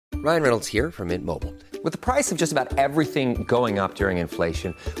Ryan Reynolds here from Mint Mobile. With the price of just about everything going up during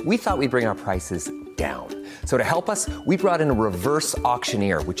inflation, we thought we'd bring our prices down. So to help us, we brought in a reverse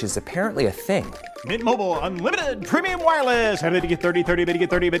auctioneer, which is apparently a thing. Mint Mobile Unlimited Premium Wireless. How to get 30, 30, bit to get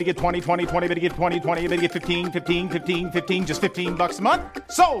 30, bit to get 20, 20, 20, bit to get 20, 20, bit to get 15, 15, 15, 15, just $15 a month?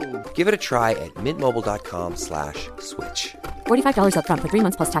 Sold! Give it a try at mintmobile.com/switch. $45 up front for 3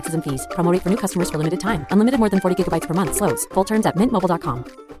 months plus taxes and fees. Promo rate for new customers for limited time. Unlimited more than 40 gigabytes per month. Slows full terms at mintmobile.com.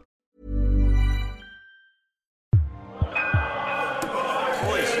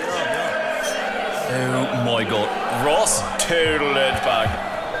 Oh my god, Ross total edge bag.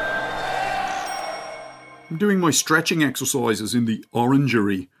 I'm doing my stretching exercises in the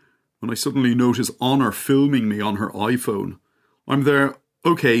orangery when I suddenly notice Honor filming me on her iPhone. I'm there,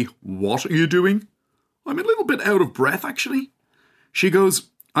 okay, what are you doing? I'm a little bit out of breath actually. She goes,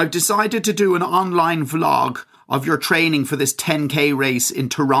 I've decided to do an online vlog of your training for this 10k race in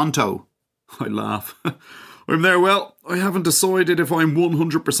Toronto. I laugh. I'm there, well, I haven't decided if I'm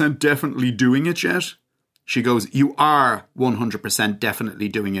 100% definitely doing it yet. She goes, you are 100% definitely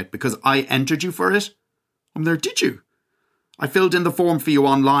doing it because I entered you for it. I'm there, did you? I filled in the form for you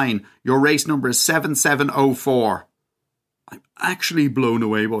online. Your race number is 7704. I'm actually blown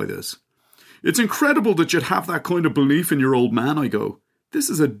away by this. It's incredible that you'd have that kind of belief in your old man, I go. This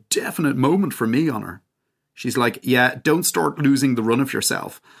is a definite moment for me, Honor. She's like, yeah, don't start losing the run of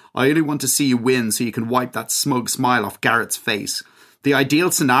yourself. I only want to see you win so you can wipe that smug smile off Garrett's face. The ideal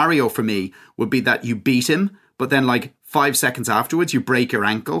scenario for me would be that you beat him, but then like 5 seconds afterwards you break your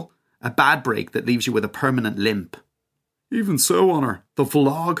ankle. A bad break that leaves you with a permanent limp. Even so, Honor, the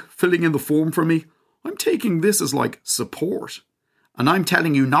vlog, filling in the form for me, I'm taking this as like support. And I'm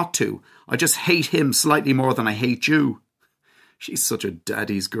telling you not to. I just hate him slightly more than I hate you. She's such a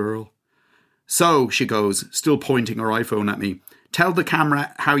daddy's girl. So, she goes, still pointing her iPhone at me, tell the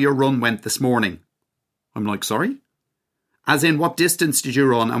camera how your run went this morning. I'm like, sorry? As in, what distance did you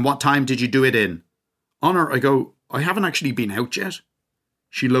run and what time did you do it in? Honor, I go, I haven't actually been out yet.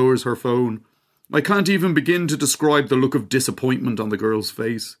 She lowers her phone. I can't even begin to describe the look of disappointment on the girl's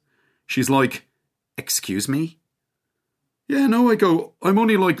face. She's like, excuse me? Yeah, no, I go, I'm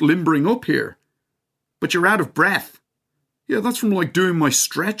only like limbering up here. But you're out of breath. Yeah, that's from like doing my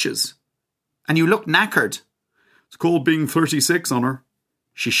stretches. And you look knackered. It's called being 36, Honor.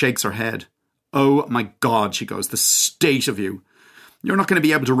 She shakes her head. Oh my God, she goes, the state of you. You're not going to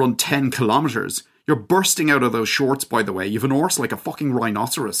be able to run 10 kilometres. You're bursting out of those shorts, by the way. You've an horse like a fucking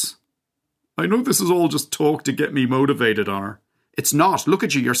rhinoceros. I know this is all just talk to get me motivated, Honor. It's not. Look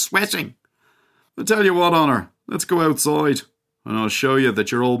at you, you're sweating. I tell you what, Honor, let's go outside and I'll show you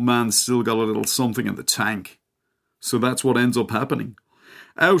that your old man's still got a little something in the tank. So that's what ends up happening.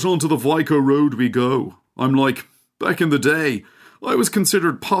 Out onto the Vico Road we go. I'm like, back in the day, I was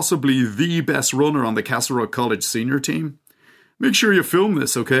considered possibly the best runner on the Castle Rock College senior team. Make sure you film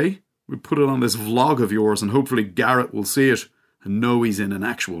this, okay? We put it on this vlog of yours and hopefully Garrett will see it and know he's in an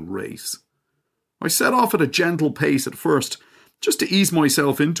actual race. I set off at a gentle pace at first, just to ease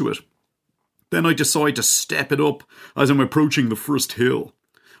myself into it. Then I decide to step it up as I'm approaching the first hill.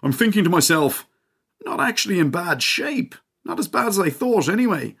 I'm thinking to myself, not actually in bad shape. Not as bad as I thought,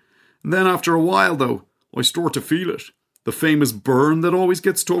 anyway. And then after a while, though, I start to feel it. The famous burn that always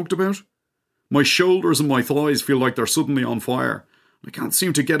gets talked about. My shoulders and my thighs feel like they're suddenly on fire. I can't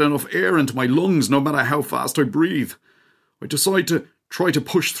seem to get enough air into my lungs no matter how fast I breathe. I decide to try to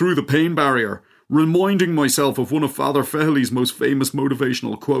push through the pain barrier, reminding myself of one of Father Fehely's most famous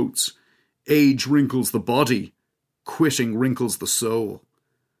motivational quotes. Age wrinkles the body, quitting wrinkles the soul.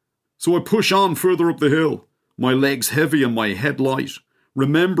 So I push on further up the hill, my legs heavy and my head light,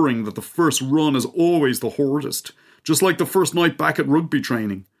 remembering that the first run is always the hardest, just like the first night back at rugby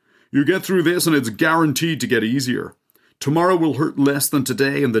training. You get through this and it's guaranteed to get easier. Tomorrow will hurt less than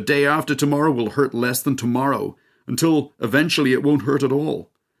today, and the day after tomorrow will hurt less than tomorrow, until eventually it won't hurt at all.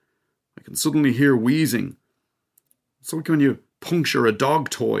 I can suddenly hear wheezing. It's like when you puncture a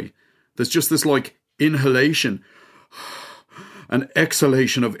dog toy. There's just this like inhalation, an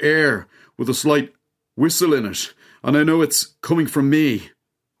exhalation of air with a slight whistle in it, and I know it's coming from me.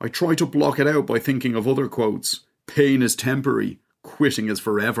 I try to block it out by thinking of other quotes. Pain is temporary, quitting is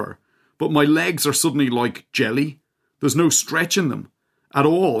forever. But my legs are suddenly like jelly. There's no stretch in them at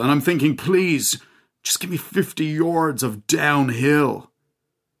all, and I'm thinking, please, just give me 50 yards of downhill.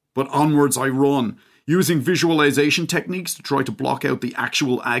 But onwards I run, using visualization techniques to try to block out the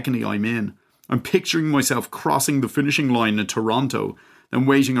actual agony I'm in. I'm picturing myself crossing the finishing line in Toronto, then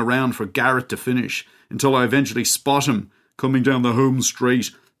waiting around for Garrett to finish, until I eventually spot him coming down the home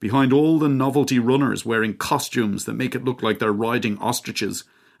straight, behind all the novelty runners wearing costumes that make it look like they're riding ostriches,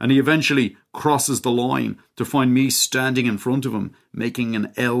 and he eventually crosses the line to find me standing in front of him, making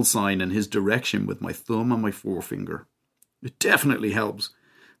an L sign in his direction with my thumb and my forefinger. It definitely helps.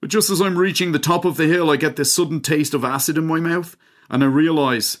 But just as I'm reaching the top of the hill, I get this sudden taste of acid in my mouth, and I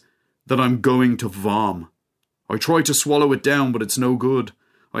realise that I'm going to vom. I try to swallow it down, but it's no good.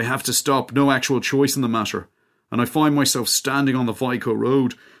 I have to stop, no actual choice in the matter, and I find myself standing on the Vico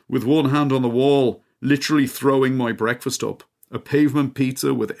Road with one hand on the wall, literally throwing my breakfast up, a pavement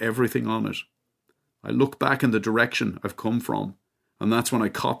pizza with everything on it. I look back in the direction I've come from, and that's when I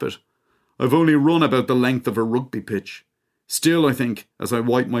cop it. I've only run about the length of a rugby pitch. Still, I think, as I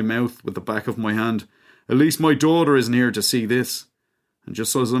wipe my mouth with the back of my hand, at least my daughter isn't here to see this. And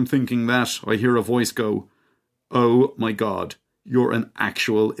just as I'm thinking that, I hear a voice go, "Oh my God, you're an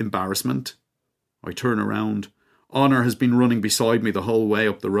actual embarrassment." I turn around. Honor has been running beside me the whole way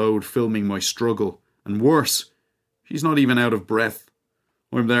up the road, filming my struggle. And worse, she's not even out of breath.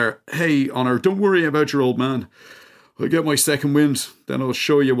 I'm there. "Hey, Honor, don't worry about your old man. I'll get my second wind, then I'll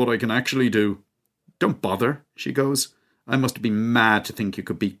show you what I can actually do." "Don't bother," she goes. "I must be mad to think you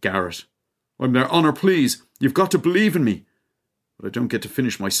could beat Garrett." I'm there. "Honor, please, you've got to believe in me." But I don't get to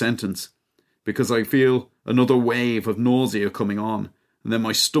finish my sentence, because I feel another wave of nausea coming on, and then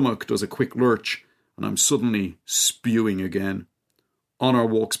my stomach does a quick lurch, and I'm suddenly spewing again. Honor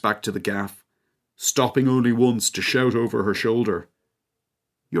walks back to the gaff, stopping only once to shout over her shoulder,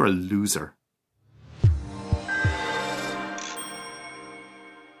 "You're a loser."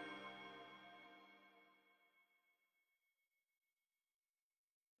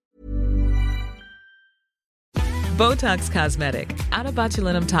 Botox Cosmetic, out of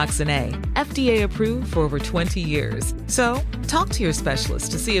botulinum toxin A, FDA approved for over 20 years. So, talk to your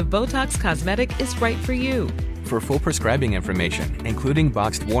specialist to see if Botox Cosmetic is right for you. For full prescribing information, including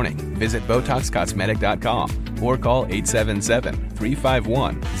boxed warning, visit BotoxCosmetic.com or call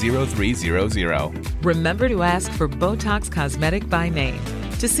 877-351-0300. Remember to ask for Botox Cosmetic by name.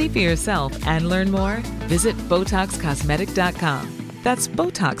 To see for yourself and learn more, visit BotoxCosmetic.com. That's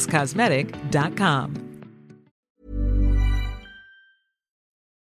BotoxCosmetic.com.